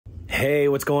Hey,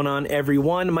 what's going on,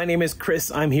 everyone? My name is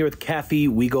Chris. I'm here with Kathy.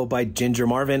 We go by Ginger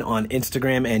Marvin on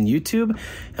Instagram and YouTube,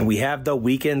 and we have the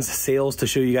weekend's sales to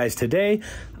show you guys today.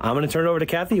 I'm going to turn it over to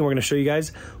Kathy, and we're going to show you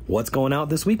guys what's going out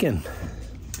this weekend.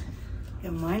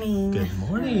 Good morning. Good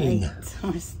morning. All right,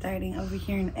 so we're starting over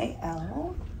here in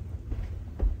AL.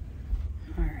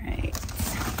 All right.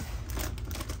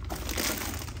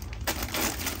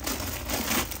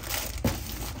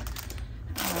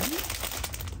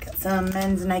 Got some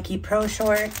men's Nike Pro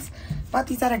shorts. Bought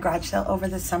these at a garage sale over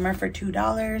the summer for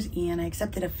 $2, and I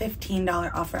accepted a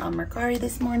 $15 offer on Mercari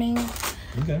this morning.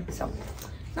 Okay. So,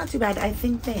 not too bad. I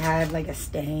think they had like a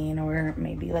stain, or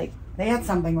maybe like they had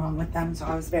something wrong with them, so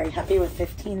I was very happy with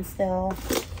 15 still.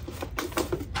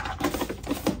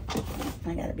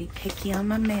 I gotta be picky on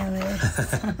my mailers.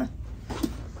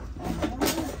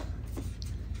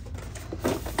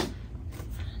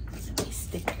 So many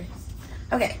stickers.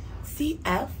 Okay,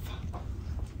 CF.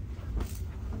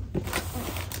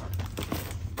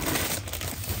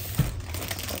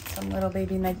 Some little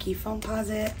baby Nike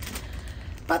Foamposite.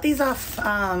 Bought these off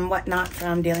Whatnot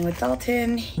from Dealing with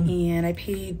Dalton, and I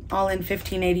paid all in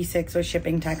 $15.86 with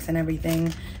shipping, tax, and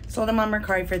everything. Sold them on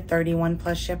Mercari for $31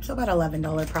 plus ship, so about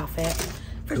 $11 profit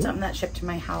for something that shipped to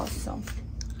my house. So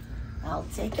I'll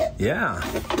take it. Yeah.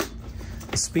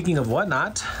 Speaking of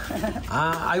Whatnot,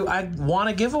 I won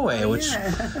a giveaway, which,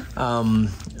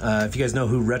 if you guys know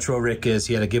who Retro Rick is,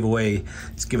 he had a giveaway.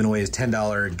 He's giving away his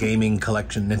 $10 gaming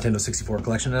collection, Nintendo 64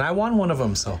 collection, and I won one of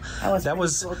them. So that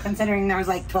was cool, considering there was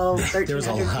like 1,200,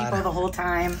 1,300 people the whole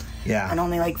time. Yeah. And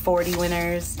only like 40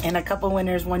 winners, and a couple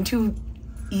winners won two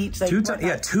each. Like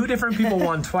two different people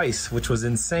won twice, which was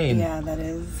insane. Yeah, that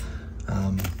is.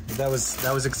 That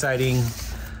was exciting.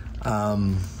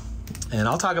 And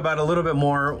I'll talk about it a little bit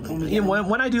more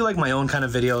when I do like my own kind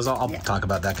of videos. I'll talk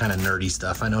about that kind of nerdy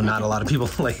stuff. I know not a lot of people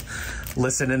like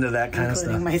listen into that kind of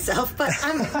stuff. Including myself, but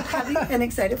I'm happy and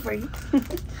excited for you.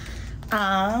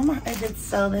 I did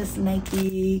sell this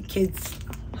Nike Kids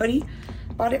hoodie.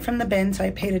 Bought it from the bin, so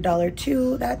I paid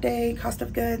 $1.02 that day, cost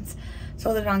of goods.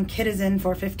 Sold it on Kitizen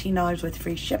for $15 with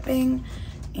free shipping.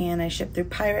 And I shipped through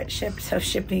Pirate Ship, so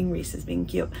shipping, Reese is being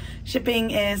cute.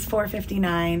 Shipping is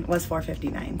 $4.59, was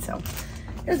 $4.59, so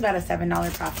it was about a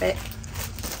 $7 profit.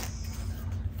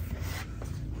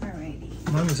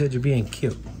 Alrighty. Mama said you're being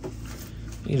cute.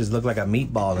 You just look like a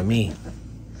meatball to me.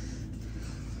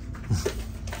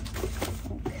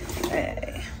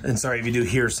 Okay. And sorry if you do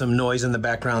hear some noise in the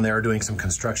background. They are doing some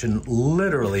construction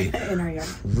literally in our yard.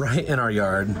 Right in our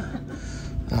yard.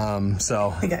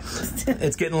 So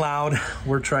it's getting loud.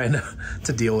 We're trying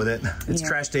to deal with it. It's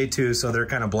trash day too, so they're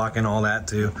kind of blocking all that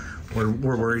too. We're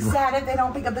worried. Sad if they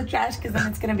don't pick up the trash, because then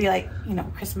it's gonna be like, you know,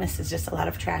 Christmas is just a lot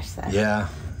of trash set. Yeah.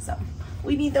 So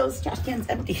we need those trash cans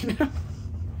empty. All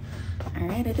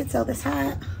right, I did sell this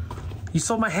hat. You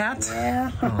sold my hat?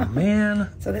 Yeah. Oh man.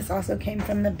 So this also came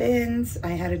from the bins. I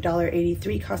had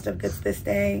 $1.83 cost of goods this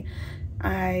day.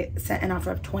 I sent an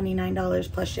offer of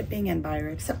 $29 plus shipping, and buyer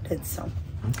accepted. So.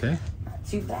 Okay. Not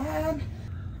too bad.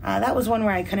 That was one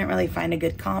where I couldn't really find a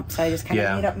good comp, so I just kind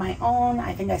of made up my own.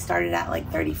 I think I started at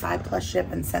like 35 plus ship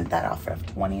and sent that offer of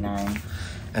 29.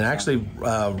 And actually,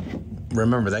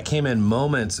 remember, that came in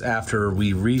moments after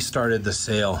we restarted the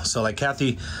sale. So like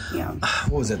Kathy,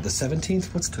 what was it, the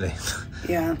 17th? What's today?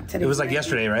 Yeah. Today it was like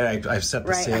yesterday, right? I set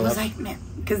the sale up. I was like, man,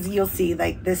 because you'll see,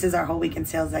 like, this is our whole weekend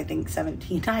sales, I think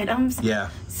 17 items.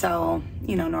 Yeah. So,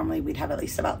 you know, normally we'd have at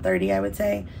least about 30, I would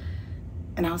say.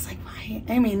 And I was like, why?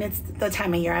 I mean, it's the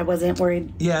time of year. I wasn't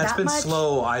worried. Yeah, it's been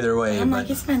slow either way. I'm like,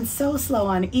 it's been so slow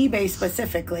on eBay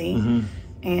specifically.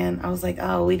 And I was like,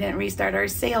 oh, we didn't restart our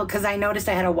sale, because I noticed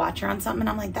I had a watcher on something, and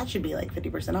I'm like, that should be like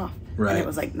 50% off. Right. And it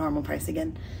was like normal price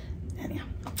again. And yeah,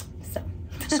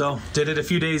 so did it a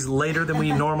few days later than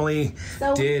we normally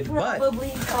did. We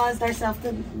probably caused ourselves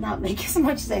to not make as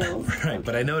much sales. Right,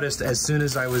 but I noticed as soon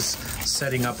as I was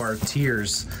setting up our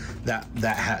tiers, that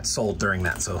hat sold during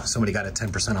that, so somebody got it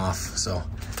 10% off. So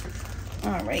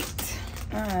all right,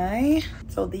 I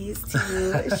sold these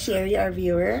to Sherry, our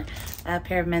viewer, a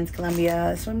pair of men's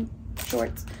Columbia swim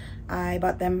shorts. I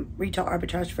bought them retail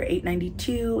arbitrage for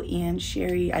 $8.92, and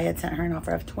Sherry, I had sent her an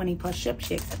offer of 20 plus ship.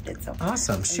 She accepted. So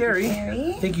awesome. Sherry,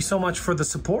 thank you so much for the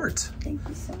support. Thank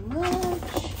you so much.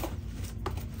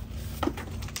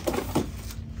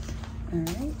 All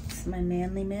right, my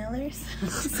manly mailers.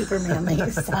 Super manly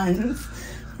sons.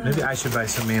 Maybe I should buy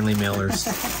some manly mailers.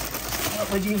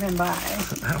 What would you even buy?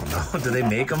 I don't know. Do they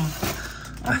make them?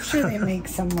 I'm sure they make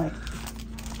some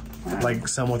like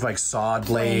some with like saw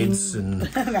blades and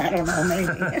I don't know, maybe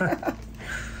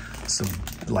some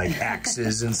like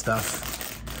axes and stuff.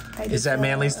 Is that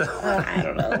manly stuff? I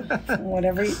don't know.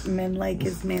 Whatever men like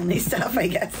is manly stuff, I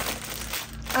guess.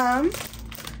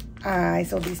 I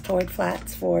sold these Torrid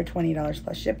flats for $20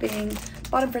 plus shipping.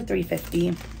 Bought them for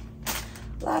 $3.50.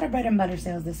 A lot of bread and butter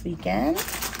sales this weekend.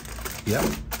 Yep.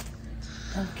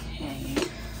 Okay.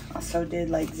 Also did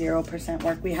like 0%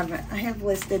 work. I have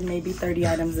listed maybe 30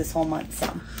 items this whole month,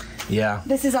 so. Yeah.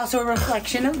 This is also a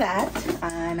reflection of that,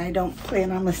 and I don't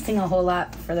plan on listing a whole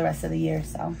lot for the rest of the year,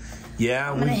 so.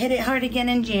 Yeah. I'm gonna hit it hard again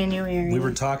in January. We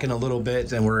were talking a little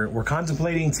bit, and we're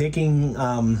contemplating taking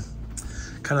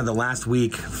kind of the last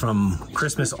week from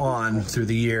Christmas on through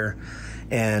the year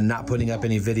and not putting up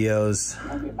any videos.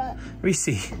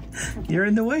 Reese, you're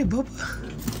in the way, Bubba.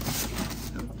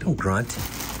 Don't grunt.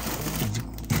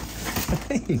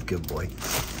 Good boy.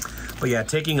 But yeah,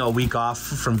 taking a week off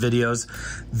from videos.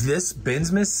 This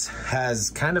Binsmas has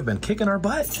kind of been kicking our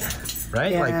butt,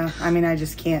 right? Yeah, like, I mean, I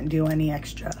just can't do any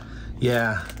extra.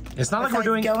 Yeah. It's not like we're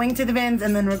doing... going to the bins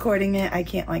and then recording it. I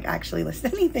can't like actually list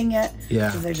anything yet. Yeah.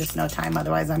 Because there's just no time.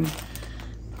 Otherwise, I'm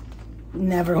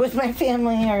never with my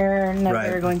family or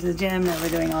never going to the gym, never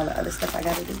doing all the other stuff I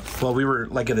gotta do. Well, we were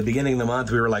like at the beginning of the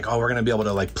month, we were like, oh, we're gonna be able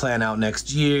to like plan out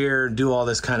next year, do all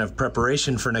this kind of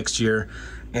preparation for next year,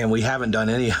 and we haven't done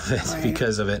any of it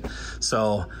because of it.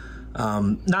 So,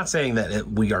 not saying that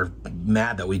we are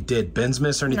mad that we did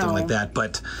Binsmas or anything like that,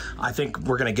 but I think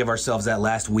we're gonna give ourselves that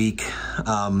last week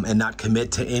and not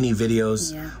commit to any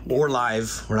videos or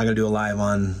live. We're not gonna do a live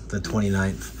on the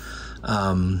 29th.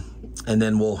 And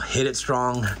then we'll hit it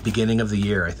strong beginning of the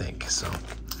year, I think. So.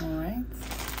 All right.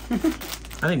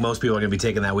 I think most people are going to be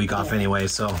taking that week off anyway,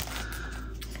 so.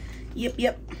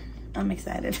 Yep. I'm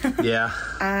excited. Yeah.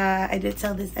 I did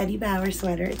sell this Eddie Bauer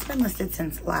sweater. It's been listed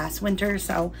since last winter,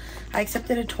 so I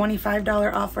accepted a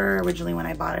 $25 offer. Originally when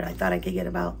I bought it, I thought I could get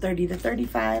about $30 to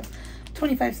 $35.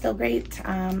 $25 still great.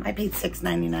 I paid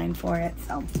 $6.99 for it,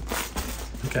 so.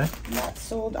 Okay. That's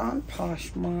sold on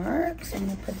Poshmark. So I'm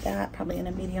going to put that probably in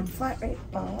a medium flat rate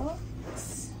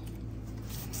box.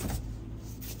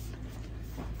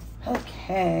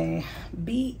 Okay.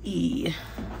 BE.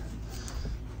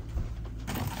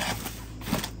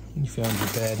 You found your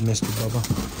bad, Mr. Bubba.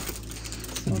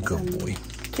 Good boy.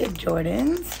 Kid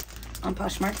Jordans on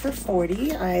Poshmark for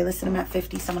 $40. I listed them at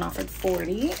 $50. Someone offered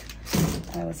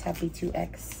 $40. I was happy to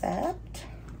accept.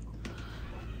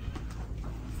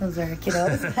 Those are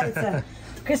kiddos. It's a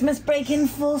Christmas break in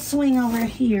full swing over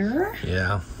here.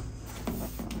 Yeah.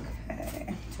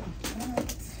 Okay.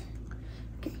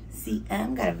 Okay.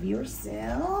 CM got a viewer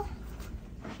sale.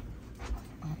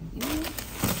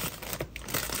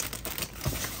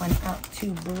 Went out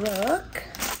to Brooke.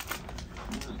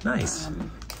 Nice. So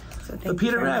thank the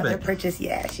Peter you for Rabbit. Purchase.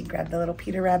 Yeah, she grabbed the little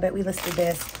Peter Rabbit. We listed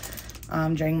this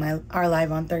during our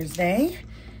live on Thursday.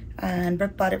 And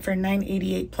Brooke bought it for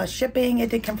 $9.88 plus shipping. It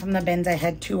did come from the bins. I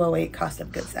had $2.08 cost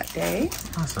of goods that day.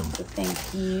 Awesome. So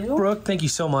thank you. Brooke, thank you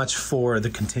so much for the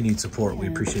continued support. We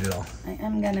appreciate it all. I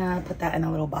am going to put that in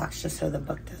a little box just so the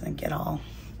book doesn't get all...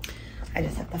 I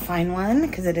just have to find one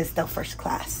because it is still first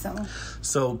class.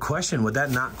 So question, would that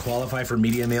not qualify for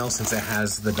media mail since it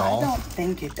has the doll? I don't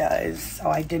think it does. So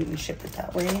I didn't ship it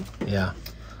that way. Yeah.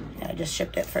 I just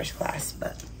shipped it first class,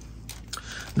 but...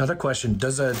 Another question,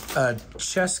 does a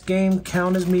chess game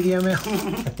count as media mail?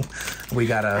 We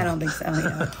got I don't think so,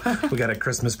 yeah. We got a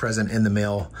Christmas present in the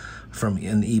mail from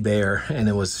an eBayer, and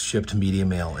it was shipped media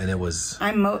mail, and it was...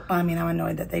 I'm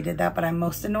annoyed that they did that, but I'm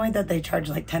most annoyed that they charged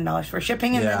like $10 for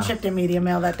shipping and then shipped in media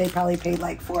mail that they probably paid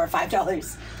like $4 or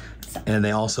 $5. So. And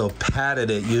they also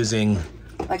padded it using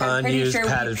like, I'm unused pretty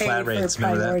sure padded flat rates. For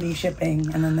priority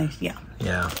shipping, and then they,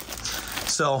 Yeah.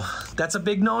 So that's a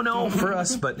big no-no for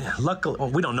us, but luckily,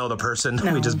 we don't know the person.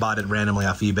 No. We just bought it randomly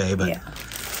off eBay, but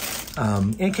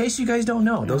in case you guys don't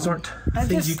know, those aren't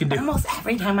things you can do. Almost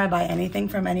every time I buy anything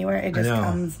from anywhere, it just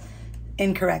comes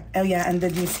incorrect. Oh yeah, and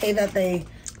did you say that they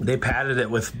padded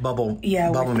it with bubble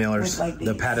mailers, with like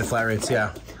the padded flat rates,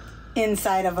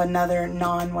 inside of another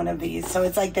one of these. So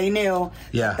it's like they knew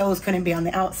those couldn't be on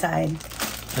the outside.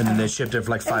 And then they shipped it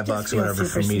for like $5 or whatever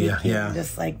for media. Yeah.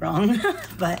 Just like wrong.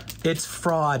 But it's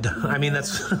fraud. I mean,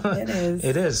 that's it is.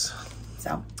 It is.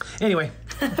 So anyway.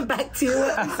 Back to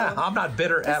I'm not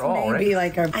bitter at all, right?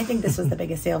 Like I think this was the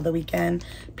biggest sale of the weekend.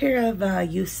 Pair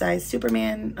of youth size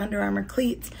Superman Under Armour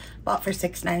cleats bought for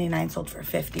 $6.99, sold for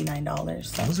 $59.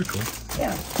 So those are cool.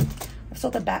 Yeah. I've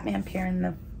sold a Batman pair in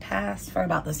the past for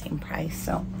about the same price.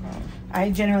 So I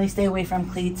generally stay away from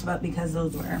cleats, but because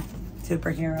those were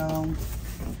superhero,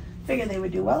 figured they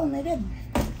would do well, and they did.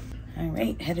 All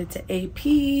right, headed to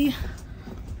AP.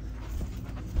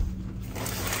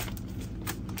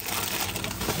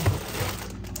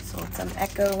 Sold some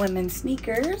Rebecca women's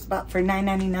sneakers. Bought for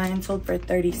 $9.99, sold for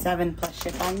 $37 plus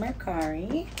ship on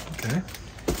Mercari. Okay.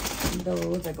 And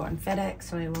those are going FedEx,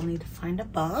 so I will need to find a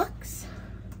box.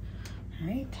 All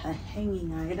right, a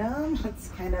hanging item. It's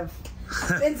kind of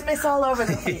bins miss all over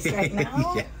the place right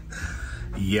now. Yeah.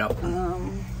 Yep.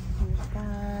 We've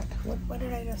got, what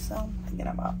did I just sell? Forget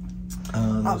about.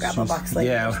 I'll grab a shoes. box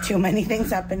later. Yeah. There's too many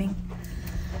things happening.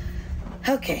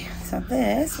 Okay, so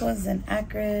this was an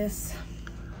Acris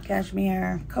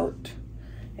cashmere coat.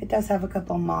 It does have a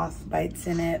couple moth bites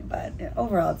in it, but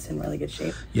overall it's in really good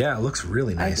shape. Yeah, it looks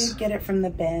really nice. I did get it from the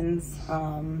bins.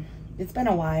 It's been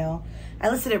a while. I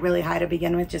listed it really high to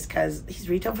begin with just because these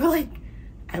retail for like,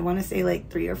 I want to say like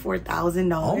 $3,000 or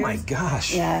 $4,000. Oh my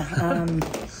gosh. Yeah.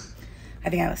 I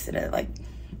think I listed it like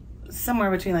somewhere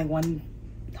between like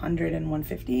 100 and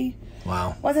 150.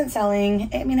 Wow. Wasn't selling.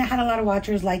 I mean, I had a lot of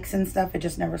watchers, likes and stuff. It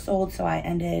just never sold. So I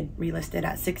ended relisted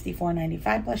at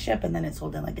 $64.95 plus ship, and then it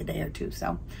sold in like a day or two.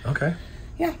 So Okay.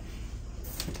 yeah,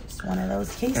 just one of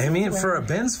those cases. I mean, for a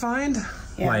Ben's find,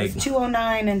 yeah, like it's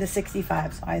 209 into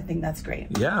 65. So I think that's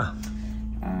great. yeah.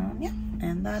 Yeah,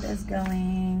 and that is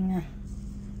going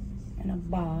in a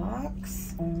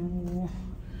box. Oh,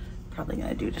 probably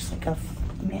gonna do just like a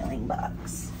mailing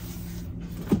box.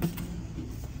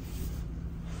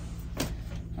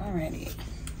 Alrighty.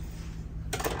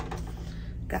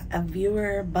 Got a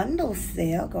viewer bundle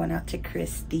sale going out to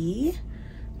Christy.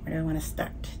 Where do I want to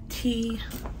start? T.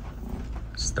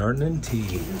 Starting in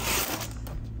T.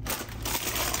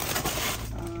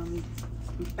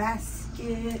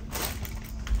 Basket.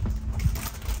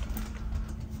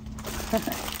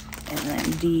 And then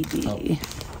DD.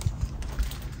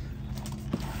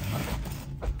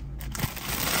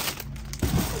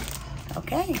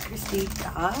 Okay, Christy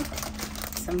got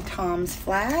some Tom's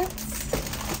Flats.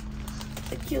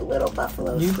 The cute little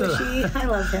buffalo squishy. I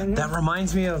love him. That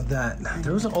reminds me of that.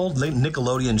 There was an old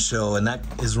Nickelodeon show, and that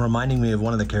is reminding me of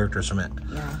one of the characters from it.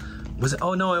 Yeah. Was it?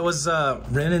 Oh no, it was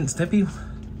Ren and Stimpy.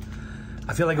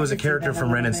 I feel like it was a character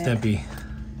from Ren and Stimpy.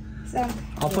 So,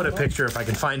 I'll put a picture if I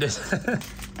can find it.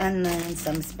 And then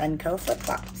some Spenco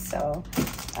flip-flops. So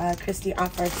Christy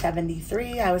offered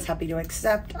 $73. I was happy to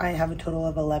accept. I have a total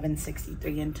of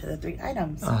 $11.63 into the 3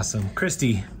 items. Awesome.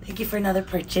 Christy. Thank you for another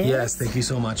purchase. Yes, thank you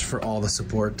so much for all the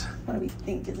support. What do we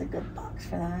think is a good box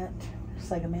for that?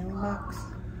 Just like a mailing box?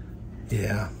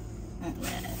 Yeah.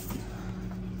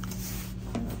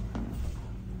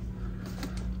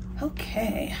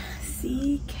 Okay.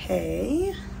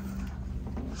 CK.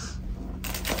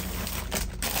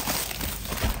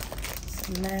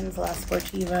 Some men's La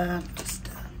Sportiva. Just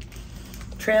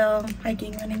a trail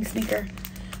hiking running sneaker.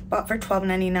 Bought for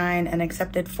 $12.99 and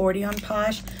accepted $40 on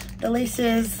Posh. The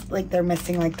laces, like they're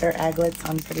missing like their aglets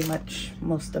on pretty much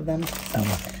most of them. So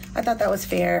I thought that was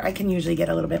fair. I can usually get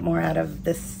a little bit more out of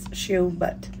this shoe,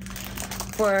 but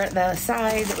for the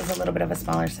size, it was a little bit of a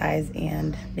smaller size,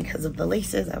 and because of the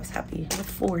laces, I was happy with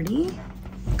 40.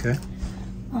 Okay.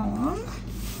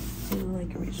 Do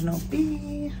like original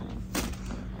B.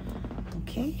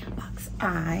 Okay, box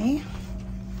I.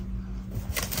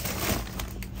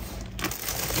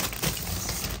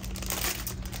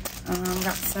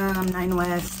 Got some 9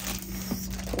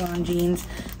 West pull-on jeans.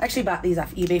 I actually bought these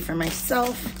off eBay for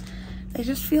myself. They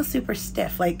just feel super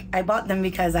stiff. Like, I bought them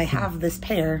because I have this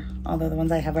pair, although the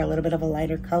ones I have are a little bit of a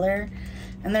lighter color,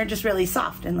 and they're just really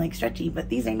soft and like stretchy, but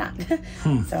these are not.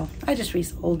 So I just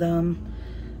resold them.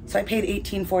 So I paid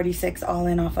 $18.46 all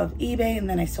in off of eBay, and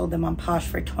then I sold them on Posh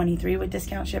for $23 with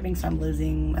discount shipping, so I'm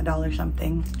losing $1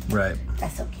 something. Right.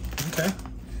 That's okay. Okay.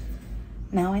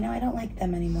 Now I know I don't like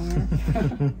them anymore.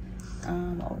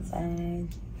 What was I?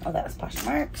 Oh, that was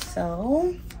Poshmark.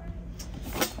 So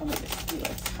probably just do a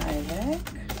Tyvek.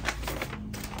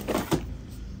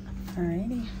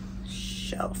 Alrighty.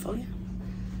 Shelf. Oh yeah.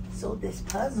 Sold this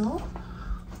puzzle.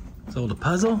 Sold a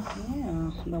puzzle? Yeah.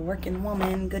 The working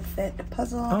woman, good fit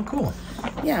puzzle. Oh, cool.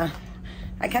 Yeah.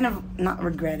 I kind of not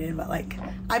regretted, but like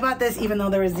I bought this even though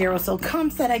there was 0 sold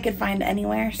comps that I could find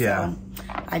anywhere. So Yeah.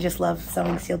 I just love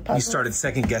selling sealed puzzles. You started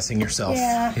second guessing yourself.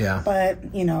 Yeah. Yeah.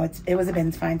 But you know, it was a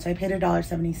bin's find, so I paid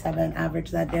 $1.77 average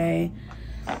that day,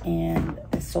 and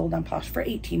it sold on Posh for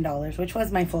 $18, which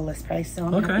was my full list price. So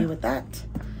I'm happy with that.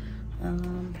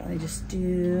 Probably just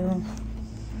do.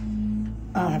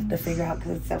 I'll have to figure out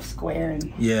because it's so square,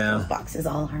 and those boxes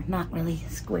all are not really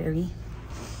squarey.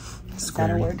 Is that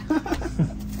a word? All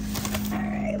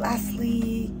right.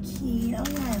 Lastly, key. Oh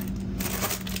yeah.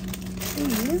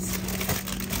 These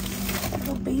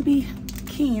little baby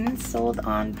Keens sold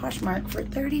on Poshmark for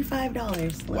 $35.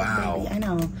 Little Wow. baby. I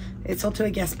know. It sold to a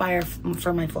guest buyer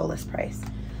for my full list price.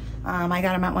 I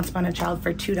got them at Once Upon a Child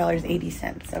for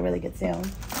 $2.80. A really good sale.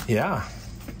 Yeah.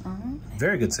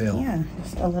 Very good sale. Yeah,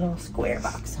 just a little square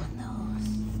box on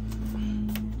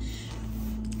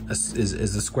those.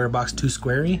 Is the square box too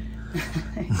squarey?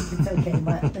 It's okay,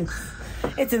 but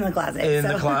it's in the closet. In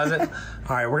the closet.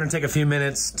 All right, we're gonna take a few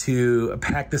minutes to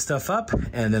pack this stuff up,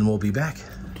 and then we'll be back.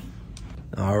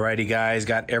 Alrighty, guys,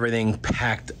 got everything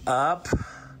packed up.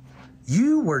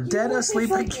 You were dead asleep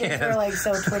again. You're like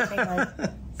so twitching, like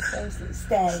seriously,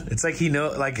 stay. It's like he know,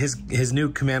 like his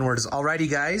new command word is "Alrighty,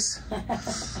 guys."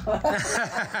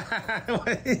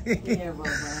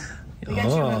 Yeah, we got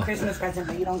you a Christmas present,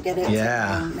 but you don't get it.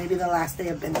 Yeah. Maybe the last day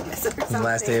of Ben's or something. The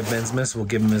last day of Ben's Miss, we'll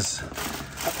give him his.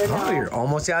 Oh, you're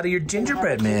almost out of your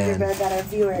gingerbread, man. Gingerbread that our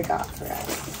viewer got for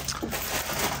us.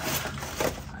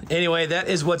 Anyway, that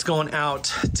is what's going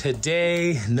out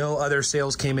today. No other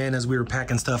sales came in as we were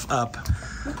packing stuff up.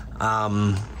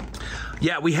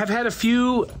 Yeah, we have had a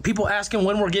few people asking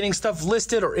when we're getting stuff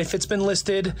listed or if it's been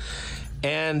listed.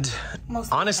 And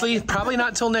honestly, probably not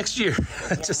until next year.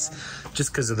 Yeah.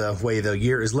 just because of the way the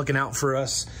year is looking out for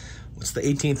us. It's the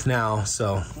 18th now,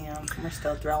 so. Yeah, we're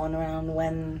still throwing around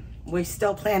when we're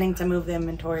still planning to move the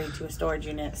inventory to a storage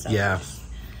unit. So yeah.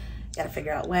 Got to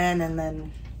figure out when, and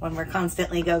then when we're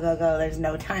constantly go, there's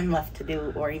no time left to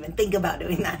do or even think about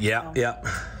doing that. Yeah, so. Yeah.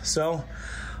 So,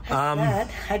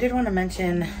 I did want to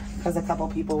mention, because a couple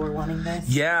people were wanting this.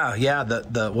 Yeah,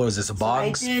 the what was this, a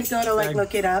box? So I did go to like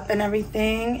look it up and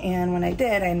everything, and when I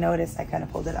did, I noticed, I kind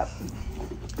of pulled it up.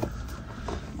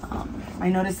 I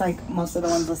noticed like most of the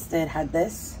ones listed had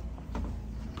this,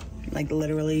 like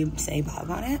literally say Bob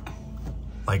on it.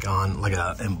 Like on, like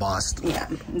a embossed. Yeah,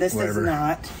 this whatever. is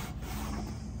not.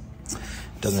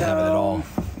 Doesn't have it at all.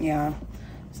 Yeah.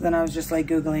 So then I was just like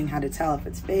Googling how to tell if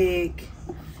it's fake.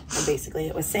 And basically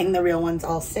it was saying the real ones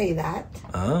all say that.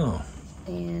 Oh.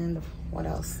 And what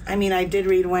else? I mean, I did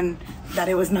read one that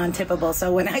it was non-tippable.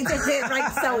 So when I did it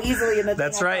like so easily in the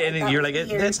That's right. And then you're like,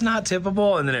 it's not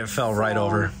tippable. And then it fell right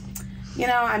over. You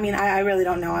know, I mean, I really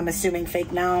don't know. I'm assuming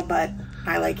fake now, but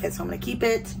I like it, so I'm going to keep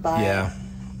it. But yeah.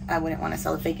 I wouldn't want to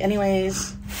sell it fake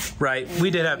anyways. Right. We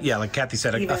did have, yeah, like Kathy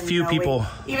said, a few people.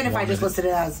 Even if I just listed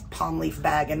it as palm leaf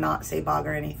bag and not say bog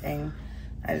or anything,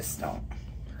 I just don't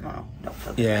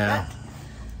feel good like that.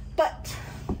 But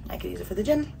I could use it for the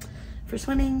gym, for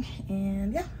swimming,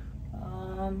 and yeah.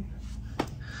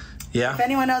 Yeah. If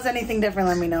anyone knows anything different,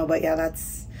 let me know. But yeah,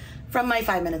 that's from my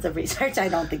 5 minutes of research. I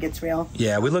don't think it's real.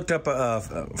 Yeah, we looked up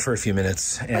for a few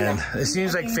minutes, and it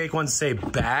seems like fake ones say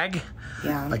bag.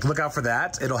 Yeah. Like, look out for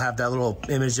that. It'll have that little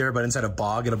image there, but instead of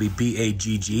bog, it'll be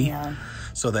B-A-G-G. Yeah.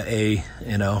 So the A,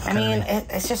 you know. I mean,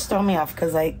 it's just thrown me off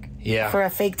because, like, for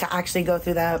a fake to actually go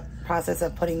through that process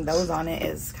of putting those on it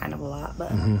is kind of a lot.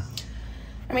 But,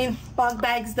 I mean, bog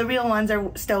bags, the real ones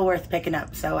are still worth picking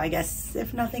up. So I guess,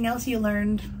 if nothing else, you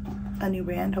learned a new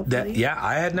brand, hopefully. Yeah,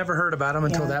 I had never heard about them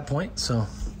until that point, so.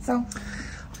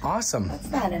 Awesome. That's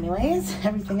that anyways.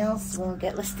 Everything else will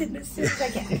get listed as soon as I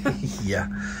can. Yeah.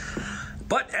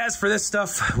 But as for this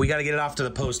stuff, we got to get it off to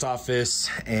the post office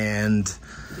and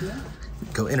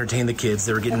go entertain the kids.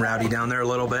 They were getting rowdy down there a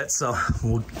little bit, so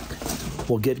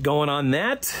we'll get going on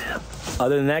that.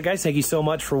 Other than that, guys, thank you so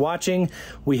much for watching.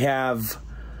 We have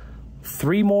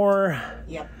 3 more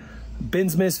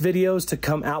Ben's Miss videos to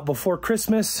come out before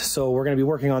Christmas, so we're going to be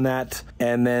working on that.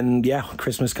 And then, yeah,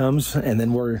 Christmas comes, and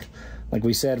then we're, like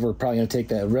we said, we're probably going to take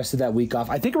the rest of that week off.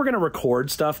 I think we're going to record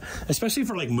stuff, especially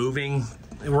for, like, moving.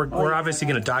 We're obviously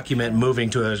going to document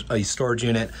moving to a storage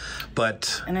unit,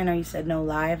 but... And I know you said no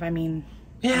live. I mean,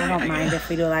 I don't mind if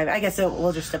we do live. I guess it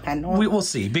will just depend. We'll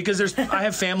see, because I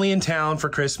have family in town for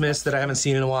Christmas that I haven't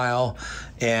seen in a while,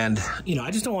 and, you know,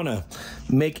 I just don't want to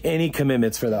make any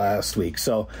commitments for the last week,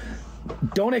 so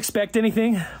don't expect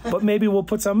anything, but maybe we'll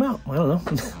put something out. I don't know.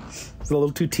 It's a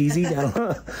little too teasy. I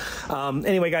don't know.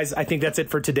 Anyway, guys, I think that's it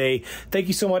for today. Thank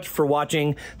you so much for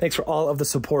watching. Thanks for all of the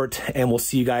support, and we'll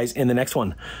see you guys in the next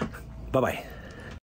one. Bye-bye.